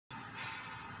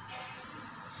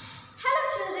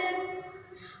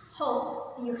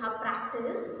Hope you have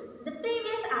practiced the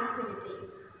previous activity.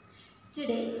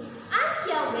 Today, I am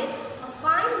here with a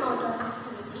fine motor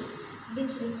activity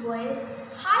which requires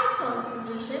high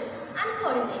concentration and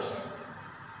coordination.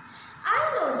 I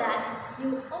know that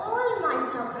you all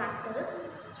might have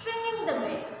practiced stringing the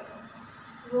beads.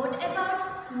 What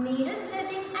about needle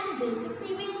threading and basic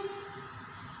sewing?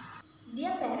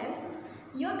 Dear parents,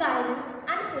 your guidance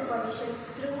and supervision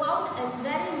throughout is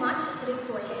very much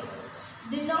required.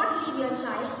 Do not leave your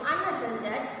child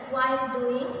unattended while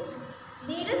doing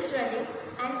needle threading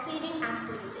and sewing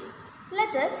activity.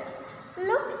 Let us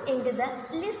look into the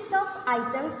list of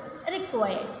items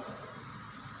required.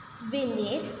 We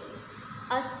need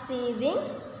a sewing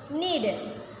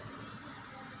needle,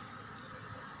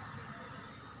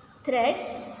 thread,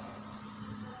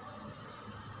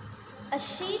 a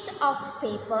sheet of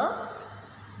paper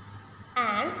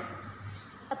and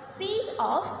a piece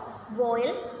of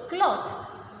voile cloth.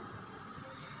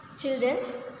 Children,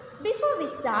 before we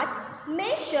start,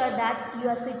 make sure that you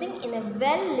are sitting in a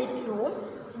well-lit room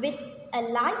with a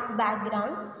light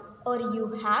background or you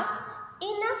have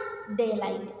enough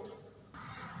daylight.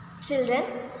 Children,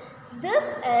 this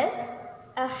is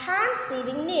a hand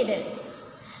sewing needle.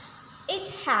 It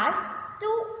has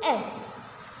two ends.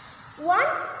 One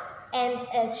end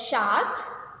is sharp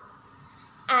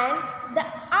and the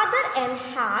other end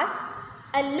has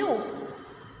a loop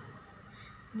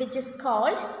which is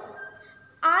called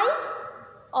eye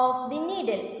of the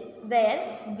needle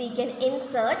where we can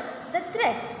insert the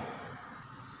thread.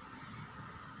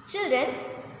 Children,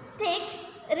 take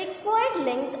required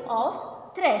length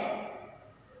of thread.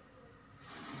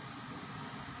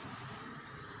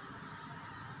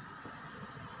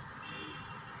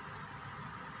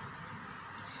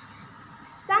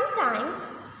 Sometimes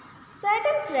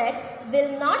certain thread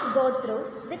will not go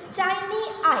through the tiny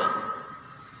eye.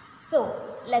 So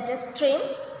let us trim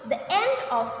the end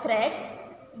of thread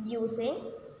using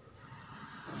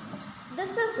the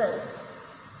scissors.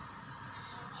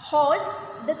 Hold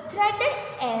the threaded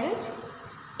end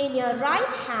in your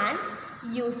right hand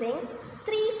using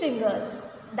 3 fingers,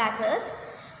 that is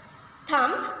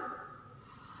thumb,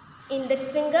 index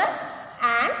finger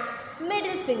and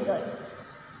middle finger.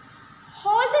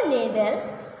 Hold the needle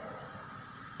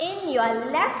in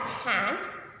your left hand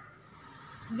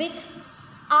with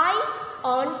eye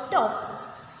on top.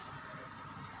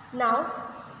 Now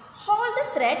hold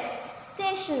the thread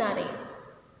stationary.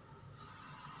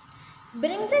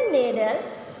 Bring the needle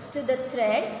to the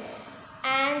thread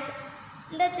and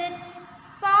let it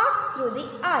pass through the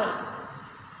eye.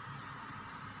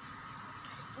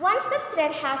 Once the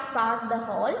thread has passed the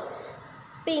hole,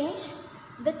 pinch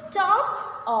the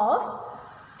top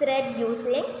of thread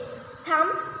using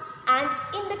thumb and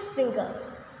index finger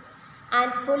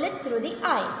and pull it through the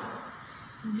eye.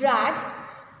 Drag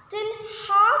till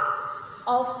half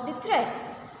of the thread.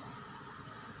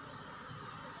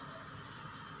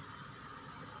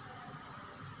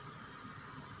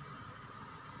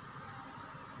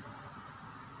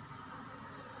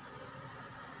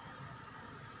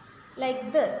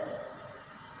 Like this.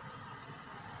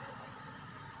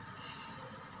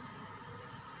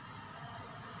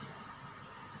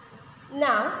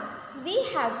 Now we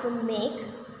have to make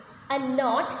a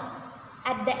knot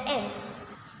at the ends.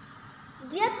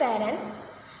 Dear parents,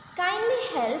 kindly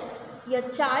help your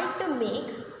child to make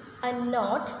a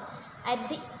knot at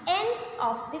the ends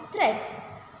of the thread.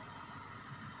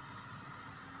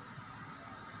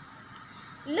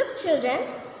 Look children,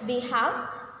 we have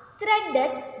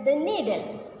threaded the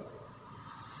needle.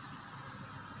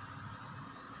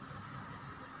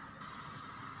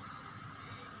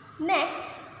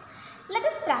 Next, let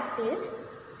us practice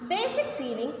basic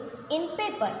sewing in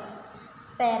paper.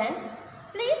 Parents,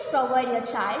 please provide your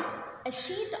child a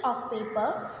sheet of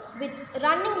paper with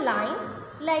running lines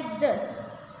like this.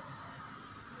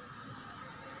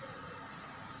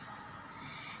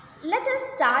 Let us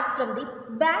start from the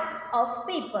back of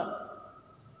paper.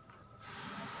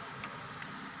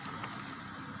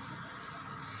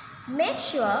 Make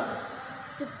sure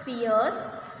to pierce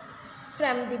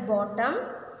from the bottom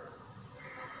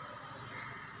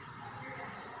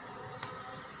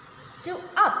to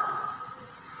up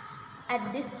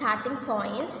at the starting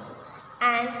point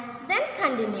and then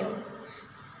continue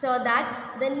so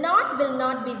that the knot will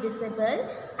not be visible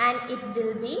and it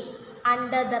will be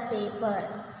under the paper.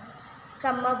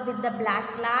 Come up with the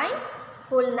black line,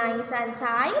 pull nice and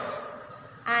tight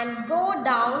and go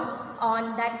down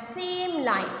on that same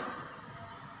line.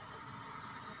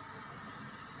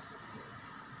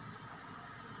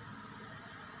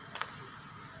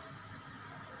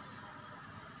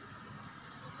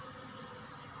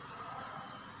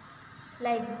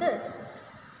 like this.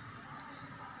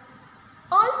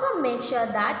 Also make sure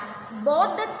that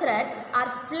both the threads are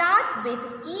flat with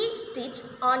each stitch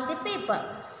on the paper.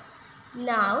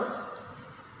 Now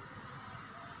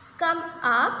come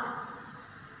up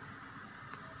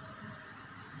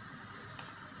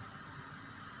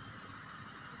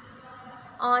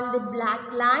on the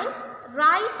black line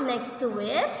right next to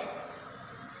it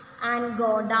and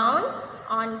go down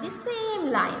on the same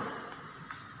line.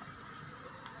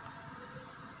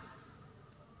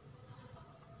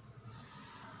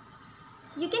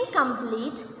 You can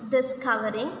complete this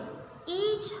covering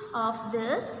each of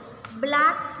these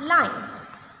black lines.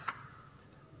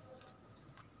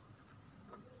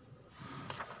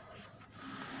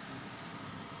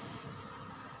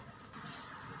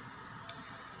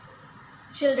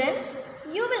 Children,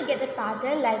 you will get a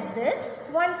pattern like this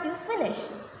once you finish.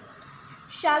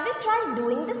 Shall we try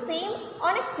doing the same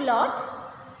on a cloth?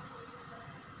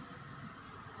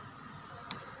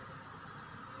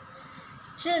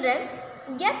 Children,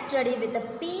 get ready with a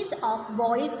piece of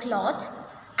boiled cloth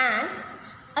and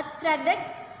a threaded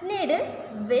needle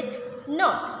with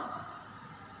knot.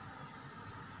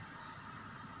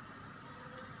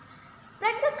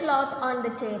 Spread the cloth on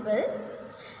the table.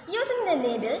 Using the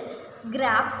needle,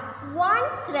 grab one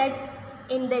thread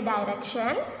in the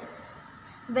direction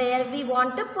where we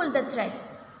want to pull the thread.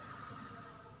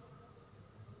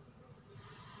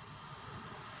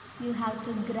 You have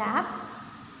to grab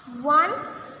one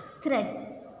thread.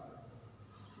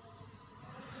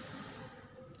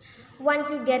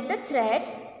 Once you get the thread,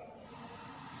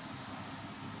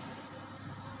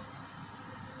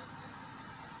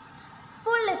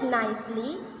 pull it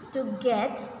nicely to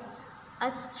get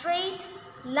a straight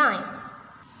line.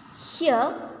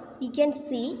 Here you can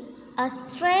see a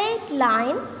straight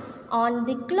line on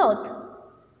the cloth.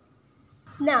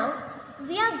 Now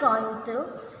we are going to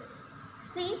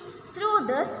see through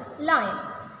this line.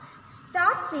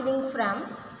 Start sewing from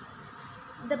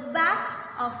the back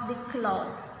of the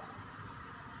cloth.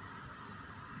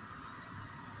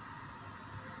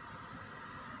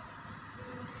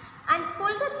 And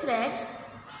pull the thread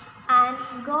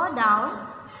and go down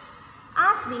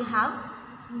as we have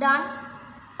done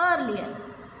earlier.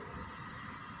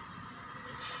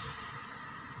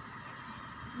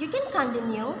 You can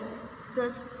continue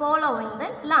this following the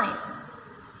line.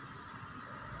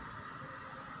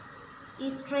 ഈ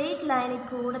straight ലൈനിൽ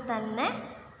കൂടെ തന്നെ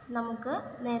നമുക്ക്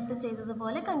നേരത്തെ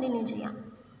ചെയ്തതുപോലെ continue ചെയ്യാം.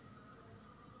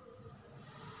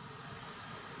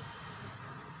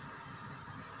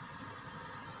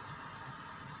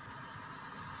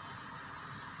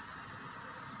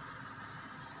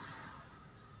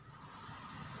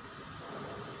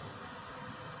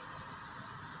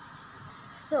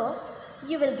 So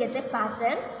you will get a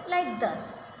pattern like this.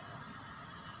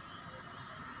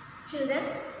 Children,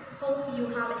 hope you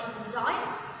have enjoyed.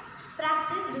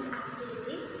 Practice this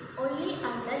activity only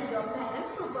under your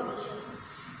parents' supervision.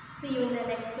 See you in the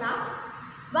next class.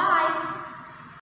 Bye.